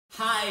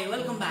Hi,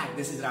 welcome back.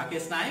 This is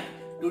Rakesh Naik.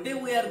 Today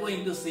we are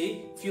going to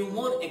see few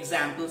more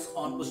examples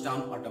on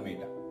Pushdown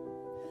Automata.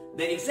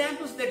 The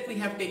examples that we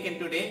have taken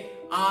today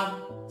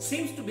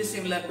seems to be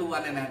similar to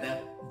one another,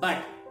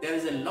 but there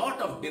is a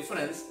lot of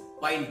difference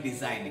while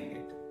designing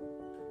it.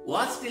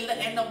 Watch till the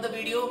end of the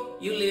video,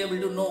 you'll be able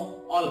to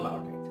know all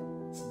about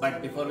it.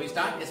 But before we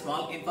start, a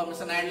small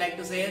information I'd like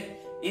to share.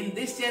 In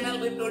this channel,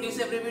 we produce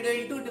every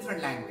video in 2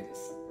 different languages.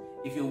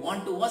 If you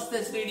want to watch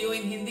this video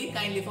in Hindi,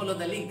 kindly follow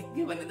the link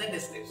given in the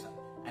description.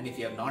 And if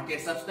you have not yet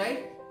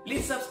subscribed,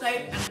 please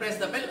subscribe and press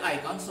the bell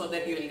icon so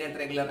that you will get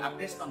regular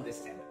updates from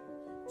this channel.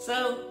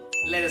 So,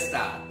 let us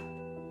start.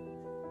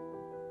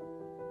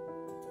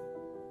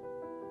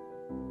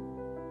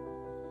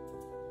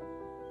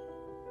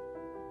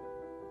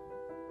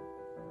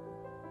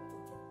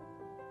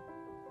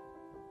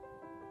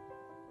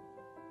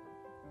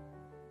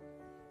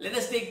 Let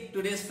us take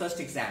today's first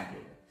example.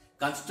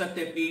 Construct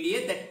a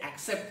PDA that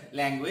accepts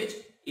language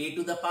A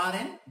to the power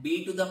n,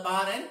 B to the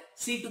power n,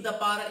 C to the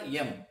power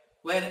m,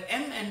 where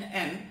m and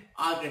n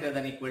are greater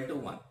than or equal to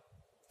 1.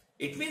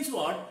 It means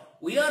what?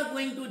 We are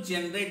going to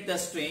generate the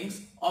strings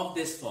of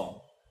this form.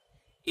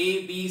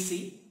 A, B,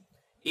 C,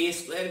 A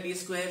square, B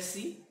square,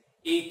 C,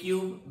 A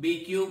cube,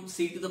 B cube,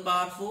 C to the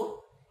power 4,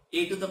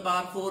 A to the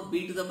power 4,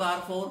 B to the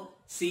power 4,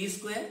 C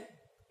square.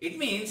 It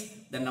means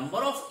the number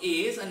of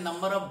A's and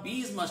number of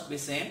B's must be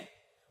same,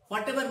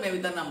 whatever may be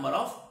the number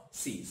of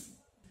C's.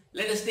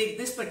 Let us take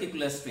this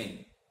particular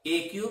string,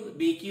 A cube,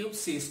 B cube,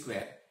 C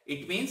square.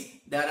 It means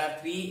there are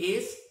 3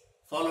 A's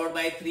followed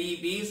by 3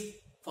 B's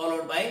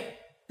followed by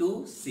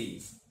 2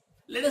 C's.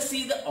 Let us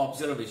see the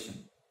observation.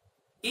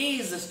 A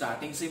is the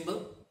starting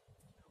symbol.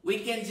 We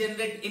can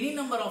generate any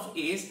number of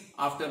A's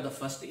after the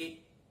first A.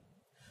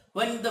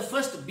 When the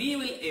first B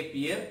will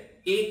appear,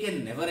 A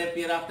can never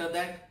appear after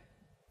that.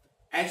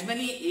 As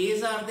many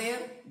A's are there,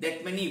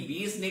 that many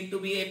B's need to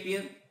be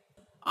appear.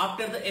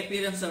 After the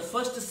appearance of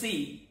first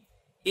C,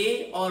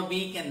 A or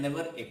B can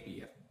never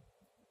appear.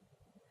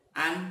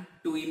 And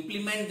to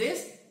implement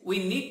this,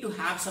 we need to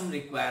have some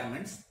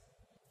requirements.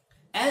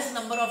 As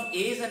number of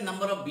A's and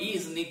number of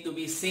B's need to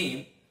be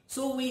same,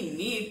 so we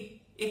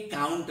need a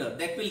counter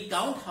that will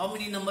count how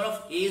many number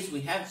of A's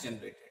we have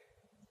generated.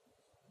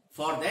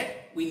 For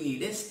that, we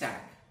need a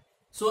stack.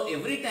 So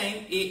every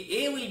time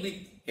A will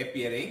be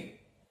appearing,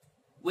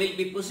 we'll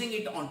be pushing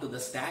it onto the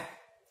stack.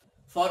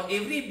 For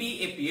every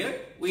B appeared,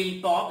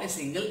 we'll pop a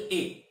single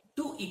A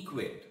to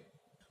equate.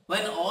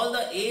 When all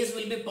the A's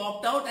will be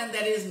popped out and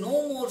there is no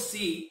more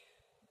C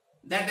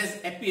that has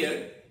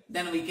appeared,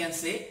 then we can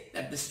say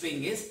that the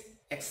string is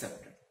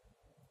accepted.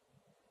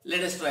 Let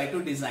us try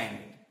to design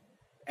it.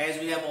 As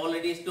we have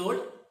already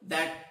told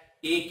that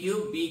A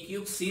cube, B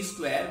cube, C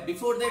square,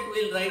 before that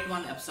we'll write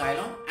one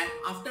epsilon and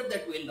after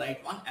that we'll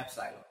write one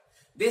epsilon.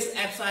 This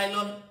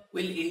epsilon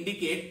will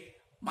indicate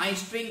my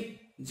string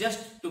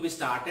just to be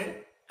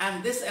started,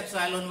 and this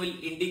epsilon will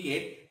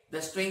indicate the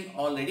string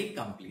already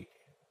completed.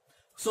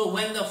 So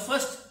when the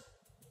first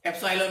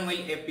epsilon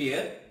will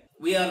appear,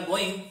 we are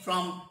going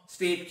from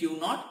state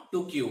Q0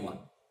 to Q1.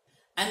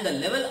 And the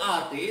level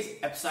art is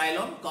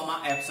epsilon,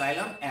 comma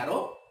epsilon,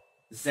 arrow,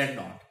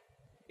 Z0.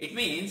 It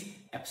means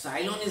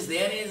epsilon is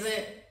there as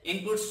an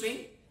input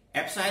string,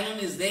 epsilon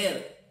is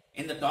there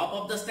in the top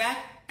of the stack,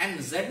 and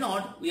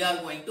Z0 we are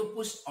going to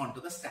push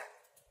onto the stack.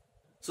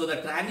 So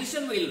the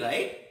transition will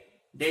write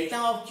delta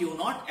of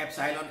Q0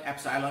 epsilon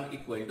epsilon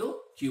equal to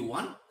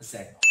Q1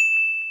 Z0.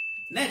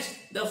 Next,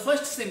 the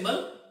first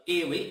symbol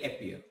A will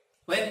appear.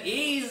 When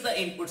A is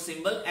the input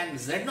symbol and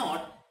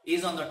Z0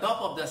 is on the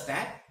top of the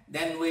stack,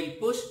 then we will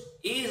push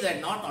A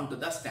Z0 onto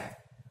the stack.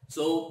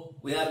 So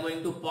we are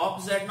going to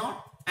pop Z0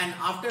 and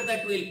after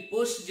that we will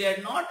push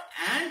Z0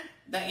 and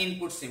the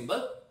input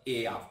symbol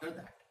A after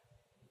that.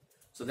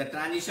 So the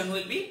transition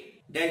will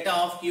be delta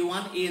of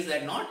Q1 A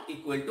Z0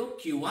 equal to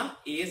Q1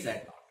 A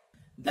Z0.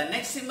 The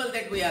next symbol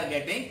that we are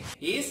getting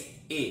is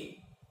A.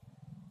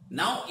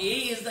 Now A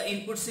is the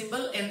input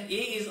symbol and A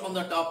is on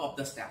the top of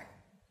the stack.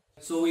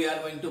 So we are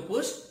going to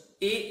push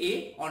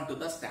AA onto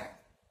the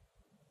stack.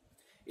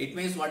 It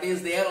means what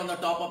is there on the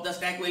top of the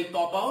stack will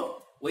pop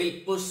out.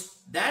 We'll push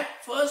that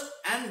first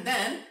and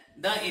then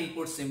the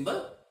input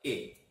symbol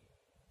A.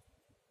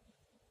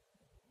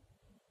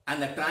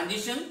 And the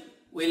transition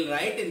will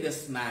write in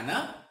this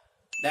manner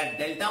that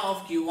delta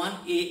of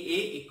Q1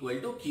 AA equal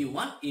to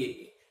Q1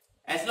 AA.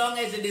 As long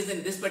as it is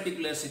in this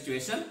particular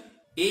situation,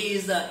 A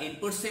is the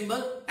input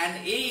symbol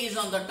and A is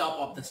on the top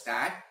of the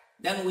stack,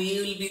 then we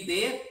will be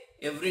there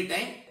every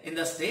time in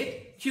the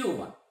state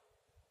Q1.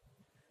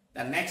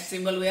 The next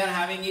symbol we are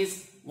having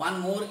is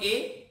one more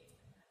A,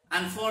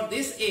 and for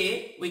this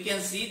A we can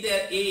see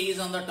there A is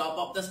on the top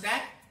of the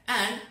stack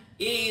and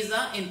A is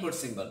the input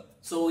symbol.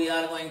 So we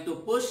are going to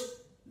push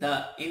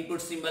the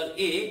input symbol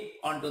A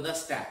onto the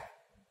stack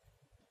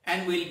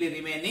and will be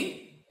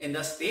remaining in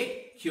the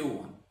state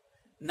Q1.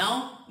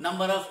 Now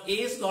number of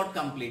A's got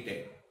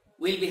completed.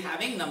 We'll be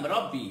having number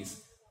of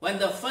B's. When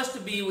the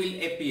first B will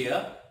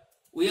appear,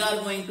 we are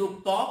going to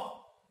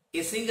pop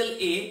a single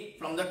A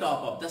from the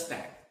top of the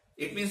stack.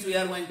 It means we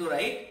are going to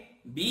write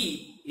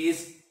B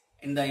is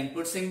in the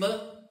input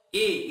symbol, A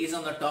is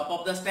on the top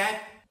of the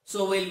stack.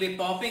 So we'll be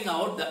popping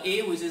out the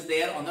A which is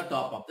there on the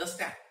top of the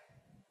stack.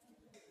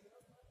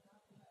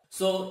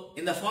 So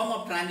in the form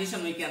of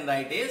transition we can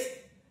write is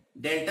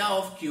delta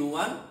of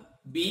Q1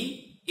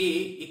 B A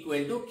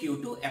equal to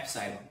Q2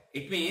 epsilon.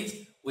 It means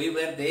we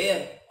were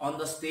there on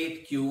the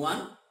state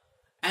Q1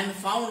 and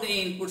found a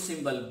input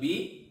symbol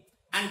B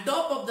and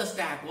top of the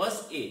stack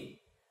was A.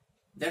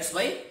 That's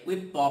why we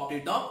popped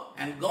it up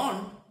and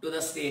gone to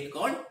the state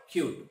called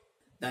Q2.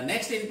 The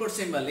next input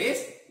symbol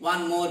is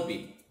one more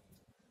B.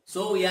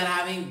 So we are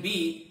having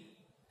B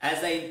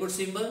as the input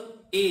symbol,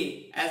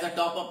 A as the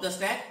top of the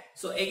stack.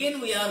 So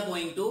again we are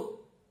going to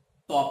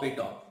pop it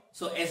up.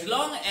 So as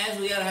long as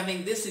we are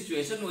having this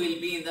situation, we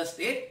will be in the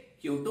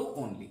state Q2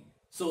 only.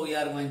 So we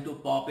are going to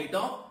pop it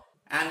up,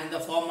 and in the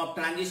form of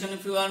transition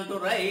if you want to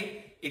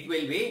write, it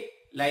will be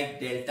like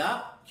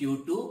delta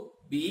Q2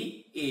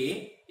 B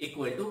A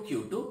equal to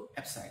Q2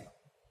 epsilon.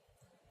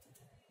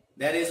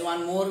 There is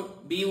one more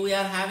B we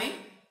are having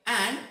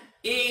and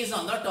A is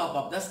on the top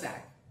of the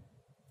stack.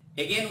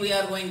 Again we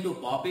are going to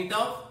pop it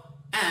up,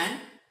 and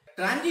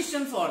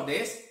transition for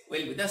this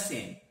will be the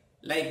same,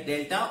 like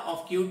delta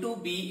of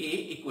Q2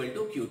 BA equal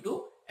to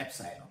Q2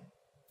 epsilon.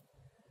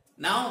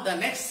 Now the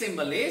next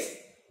symbol is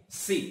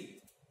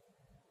C.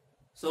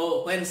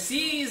 So when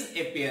C is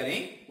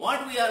appearing,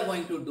 what we are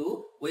going to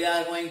do? We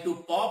are going to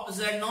pop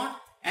Z0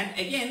 and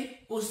again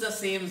push the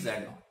same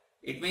Z0.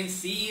 It means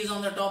C is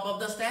on the top of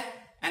the stack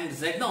and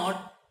Z0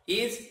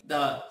 is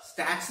the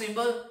stack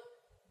symbol.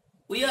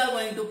 We are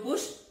going to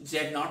push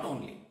Z0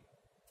 only.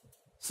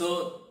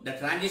 So the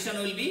transition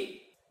will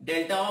be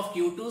delta of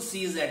Q2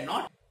 C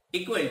Z0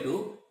 equal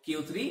to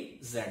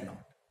Q3 Z0.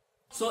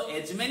 So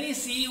as many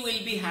C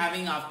will be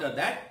having after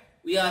that,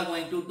 we are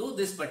going to do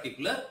this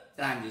particular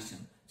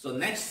transition. So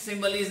next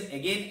symbol is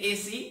again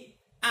AC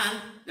and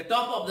the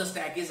top of the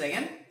stack is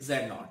again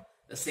Z0.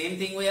 The same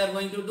thing we are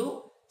going to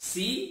do,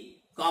 C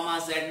comma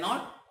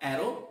Z0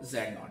 arrow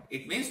Z0.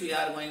 It means we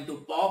are going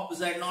to pop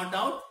Z0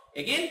 out.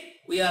 Again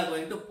we are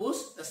going to push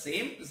the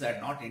same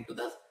Z0 into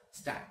the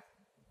stack.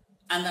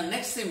 And the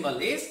next symbol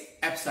is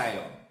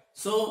epsilon.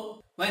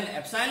 So when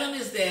epsilon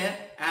is there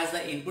as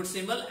the input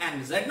symbol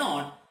and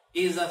Z0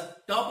 is the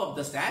top of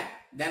the stack,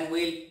 then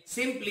we'll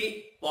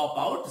simply pop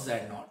out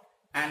Z0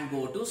 and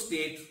go to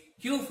state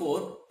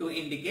Q4 to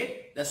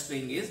indicate the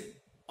string is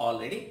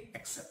already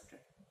accepted.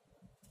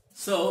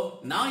 So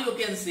now you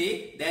can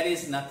see there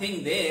is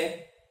nothing there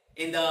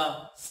in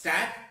the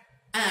stack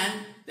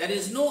and there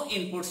is no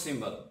input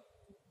symbol,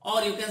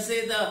 or you can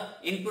say the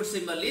input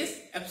symbol is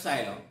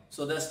epsilon.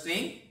 So the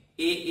string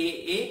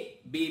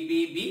AAA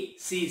BBB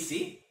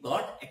CC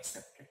got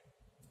accepted.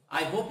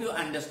 I hope you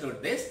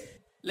understood this.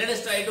 Let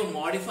us try to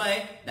modify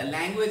the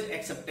language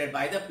accepted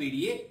by the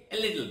PDA a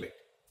little bit.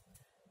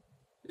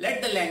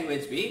 Let the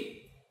language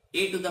be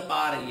A to the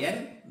power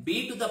n,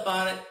 B to the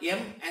power m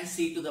and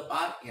C to the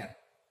power n.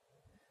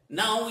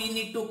 Now we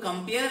need to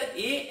compare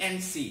A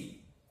and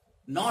C,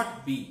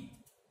 not B.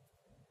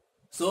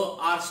 So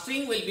our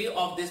string will be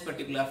of this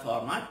particular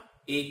format,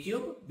 A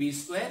cube, B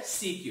square,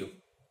 C cube.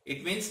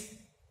 It means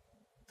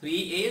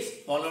 3 A's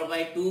followed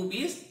by 2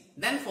 B's,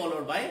 then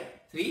followed by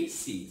 3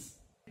 C's.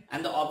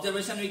 And the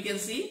observation we can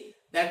see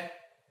that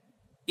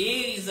A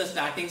is the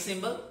starting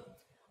symbol.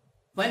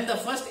 When the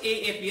first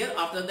A appear,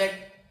 after that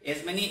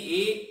as many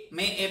A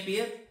may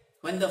appear.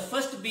 When the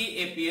first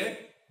B appeared,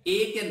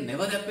 A can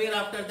never appear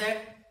after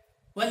that.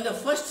 When the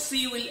first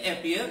C will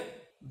appear,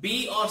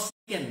 B or C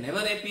can never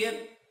appear.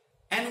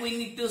 And we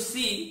need to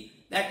see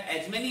that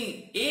as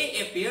many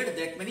A appeared,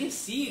 that many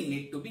C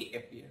need to be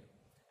appeared.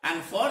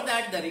 And for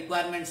that the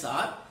requirements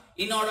are,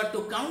 in order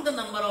to count the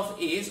number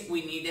of A's,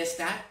 we need a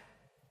stack.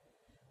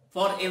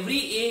 For every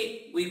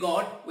A we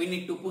got, we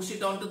need to push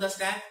it onto the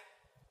stack.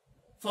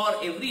 For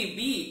every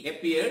B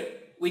appeared,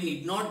 we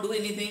need not do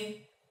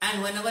anything.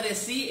 And whenever a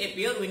C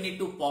appear, we need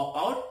to pop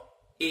out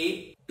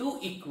A to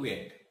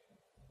equate.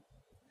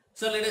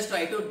 So let us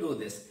try to do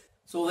this.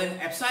 So when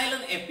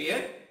epsilon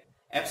appeared,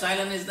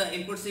 epsilon is the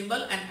input symbol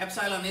and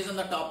epsilon is on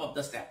the top of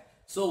the stack.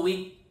 So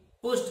we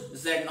pushed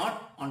Z0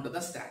 onto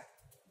the stack.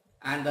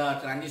 And the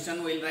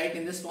transition we'll write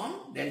in this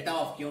form, delta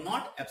of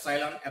Q0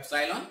 epsilon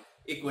epsilon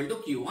equal to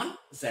Q1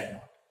 Z0.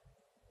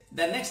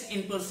 The next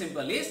input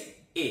symbol is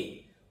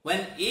A. When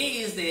A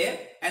is there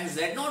and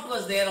Z0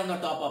 was there on the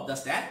top of the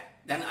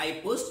stack, then I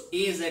pushed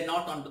A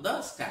Z0 onto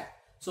the stack.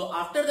 So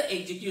after the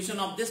execution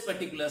of this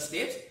particular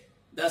steps,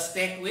 the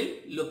stack will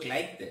look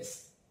like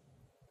this.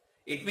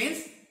 It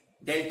means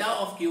delta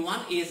of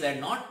Q1 A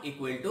Z0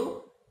 equal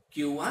to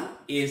Q1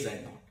 A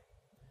Z0.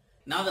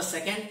 Now the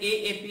second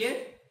A appeared.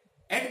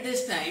 At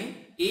this time,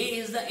 A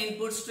is the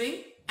input string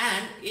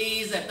and A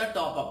is at the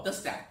top of the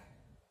stack.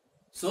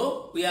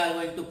 So we are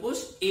going to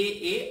push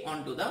AA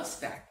onto the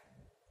stack.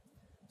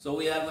 So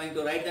we are going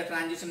to write the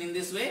transition in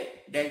this way.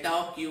 Delta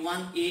of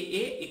Q1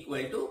 AA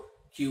equal to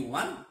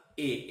Q1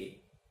 AA.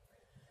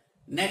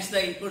 Next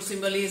the input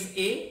symbol is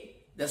A.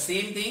 The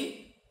same thing.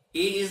 A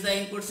is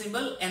the input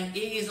symbol and A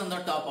is on the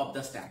top of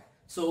the stack.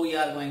 So we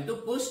are going to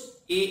push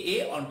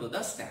AA onto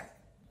the stack.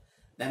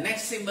 The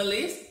next symbol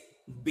is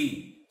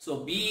B.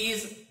 So B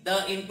is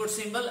the input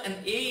symbol and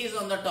A is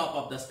on the top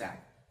of the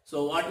stack.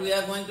 So what we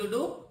are going to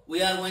do?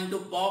 We are going to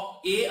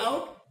pop A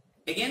out.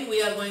 Again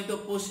we are going to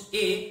push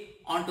A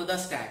onto the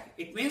stack.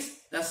 It means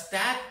the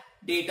stack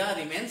data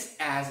remains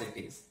as it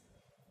is.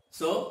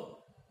 So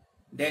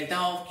delta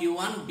of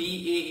Q1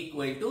 BA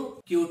equal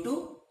to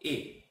Q2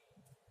 A.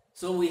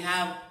 So we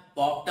have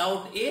popped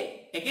out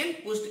A, again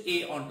pushed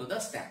A onto the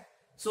stack.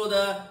 So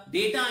the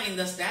data in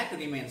the stack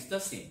remains the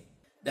same.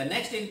 The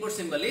next input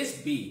symbol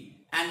is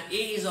B and A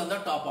is on the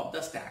top of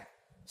the stack.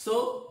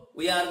 So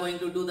we are going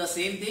to do the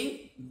same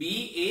thing.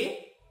 BA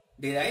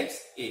derives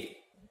A.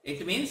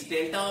 It means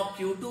delta of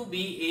Q2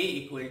 BA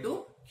equal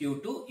to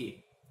Q2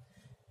 A.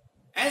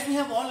 As we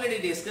have already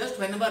discussed,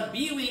 whenever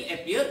B will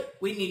appear,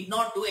 we need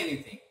not do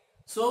anything.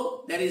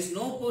 So there is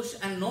no push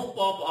and no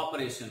pop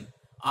operation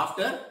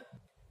after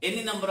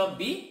any number of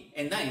B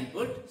in the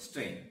input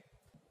string.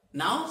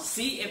 Now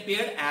C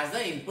appeared as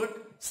the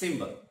input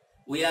symbol.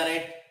 We are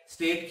at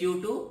state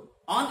Q2.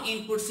 On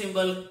input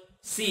symbol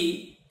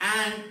C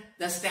and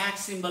the stack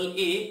symbol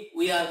A,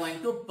 we are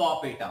going to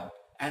pop it out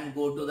and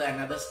go to the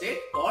another state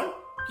called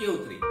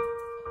Q3.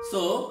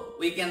 So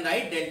we can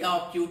write delta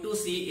of Q2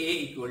 CA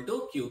equal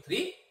to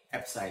Q3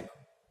 epsilon.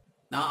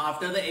 Now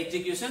after the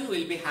execution,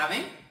 we will be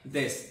having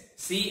this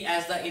C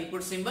as the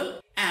input symbol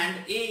and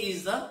A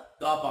is the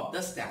top of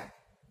the stack.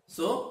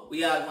 So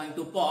we are going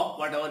to pop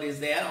whatever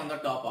is there on the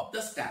top of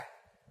the stack.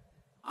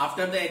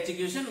 After the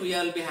execution, we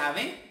will be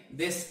having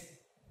this.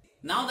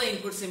 Now the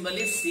input symbol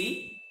is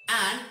C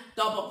and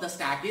top of the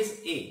stack is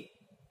A.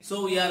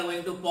 So we are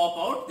going to pop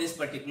out this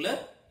particular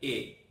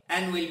A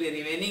and will be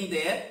remaining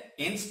there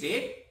in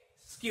state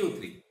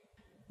Q3.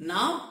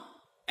 Now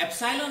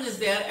epsilon is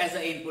there as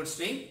the input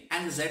string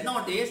and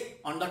Z0 is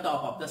on the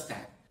top of the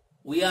stack.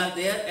 We are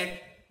there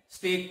at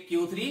state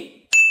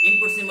Q3.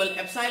 Input symbol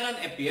epsilon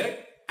appeared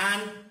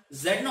and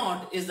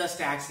Z0 is the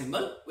stack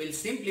symbol. We'll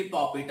simply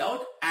pop it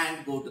out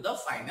and go to the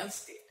final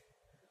state.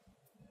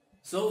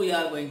 So we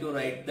are going to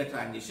write the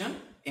transition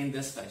in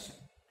this fashion.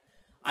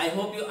 I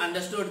hope you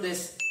understood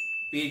this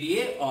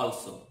PDA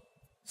also.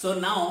 So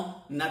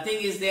now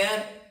nothing is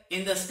there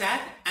in the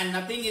stack and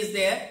nothing is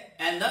there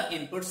in the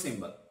input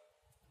symbol.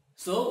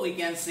 So we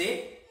can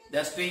say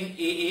the string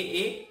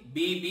AAA,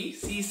 BB,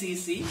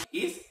 CCC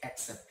is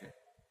accepted.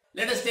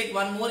 Let us take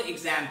one more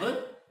example.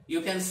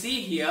 You can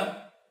see here.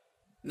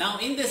 Now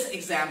in this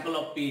example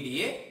of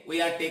PDA,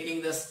 we are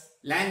taking this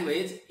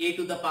language A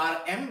to the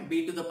power M,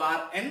 B to the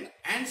power N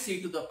and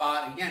C to the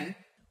power N,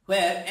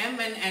 where M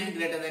and N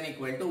greater than or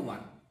equal to 1.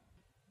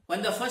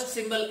 When the first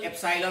symbol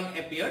epsilon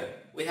appeared,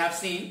 we have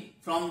seen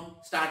from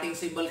starting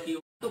symbol Q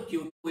to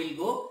Q2 will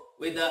go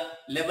with the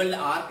labeled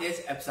arc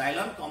as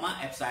epsilon,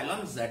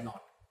 epsilon Z0.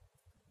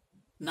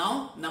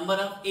 Now number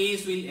of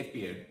A's will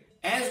appear.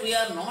 As we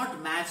are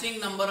not matching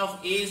number of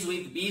A's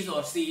with B's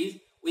or C's,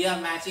 we are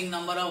matching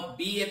number of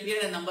B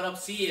appeared and number of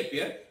C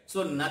appeared.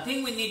 So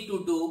nothing we need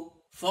to do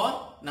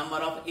for number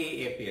of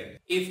A appeared.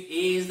 If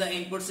A is the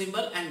input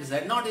symbol and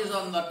Z0 is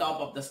on the top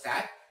of the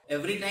stack,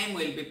 every time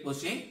we will be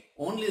pushing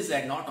only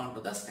Z0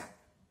 onto the stack.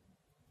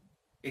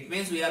 It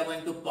means we are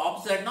going to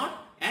pop Z0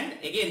 and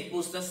again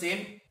push the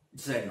same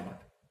Z0.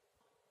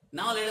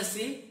 Now let us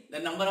see the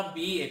number of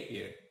B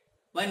appeared.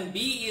 When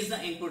B is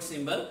the input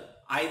symbol,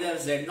 either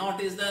Z0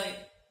 is the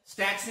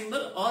stack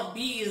symbol or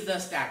B is the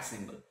stack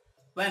symbol.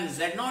 When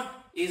Z0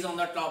 is on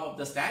the top of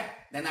the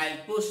stack, then I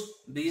will push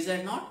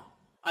BZ0.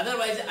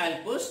 Otherwise, I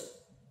will push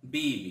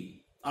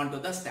BB onto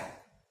the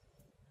stack.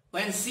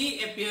 When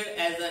C appeared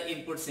as the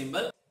input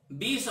symbol,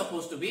 B is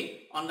supposed to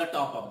be on the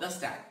top of the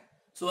stack.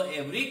 So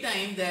every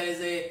time there is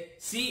a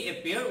C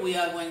appear, we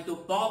are going to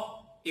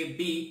pop a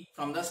B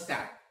from the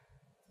stack.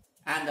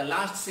 And the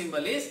last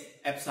symbol is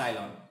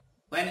epsilon.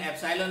 When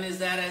epsilon is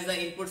there as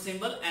the input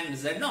symbol and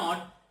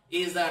Z0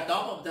 is the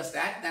top of the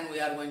stack, then we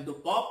are going to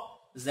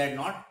pop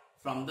Z0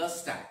 from the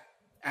stack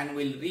and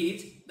will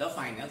reach the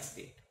final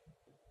state.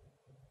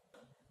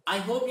 I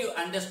hope you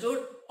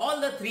understood all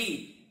the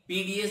three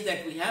PDAs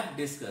that we have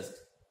discussed.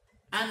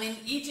 And in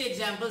each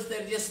example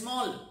there is a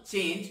small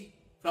change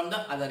from the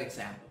other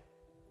example.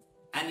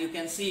 And you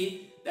can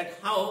see that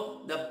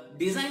how the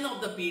design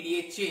of the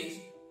PDA changed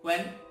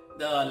when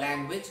the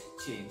language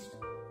changed.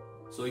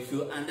 So if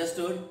you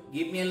understood,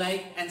 give me a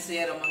like and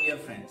share among your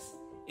friends.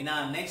 In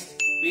our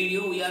next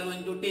video, we are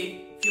going to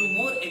take few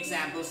more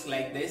examples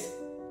like this.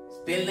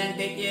 Till then,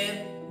 take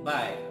care.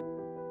 Bye.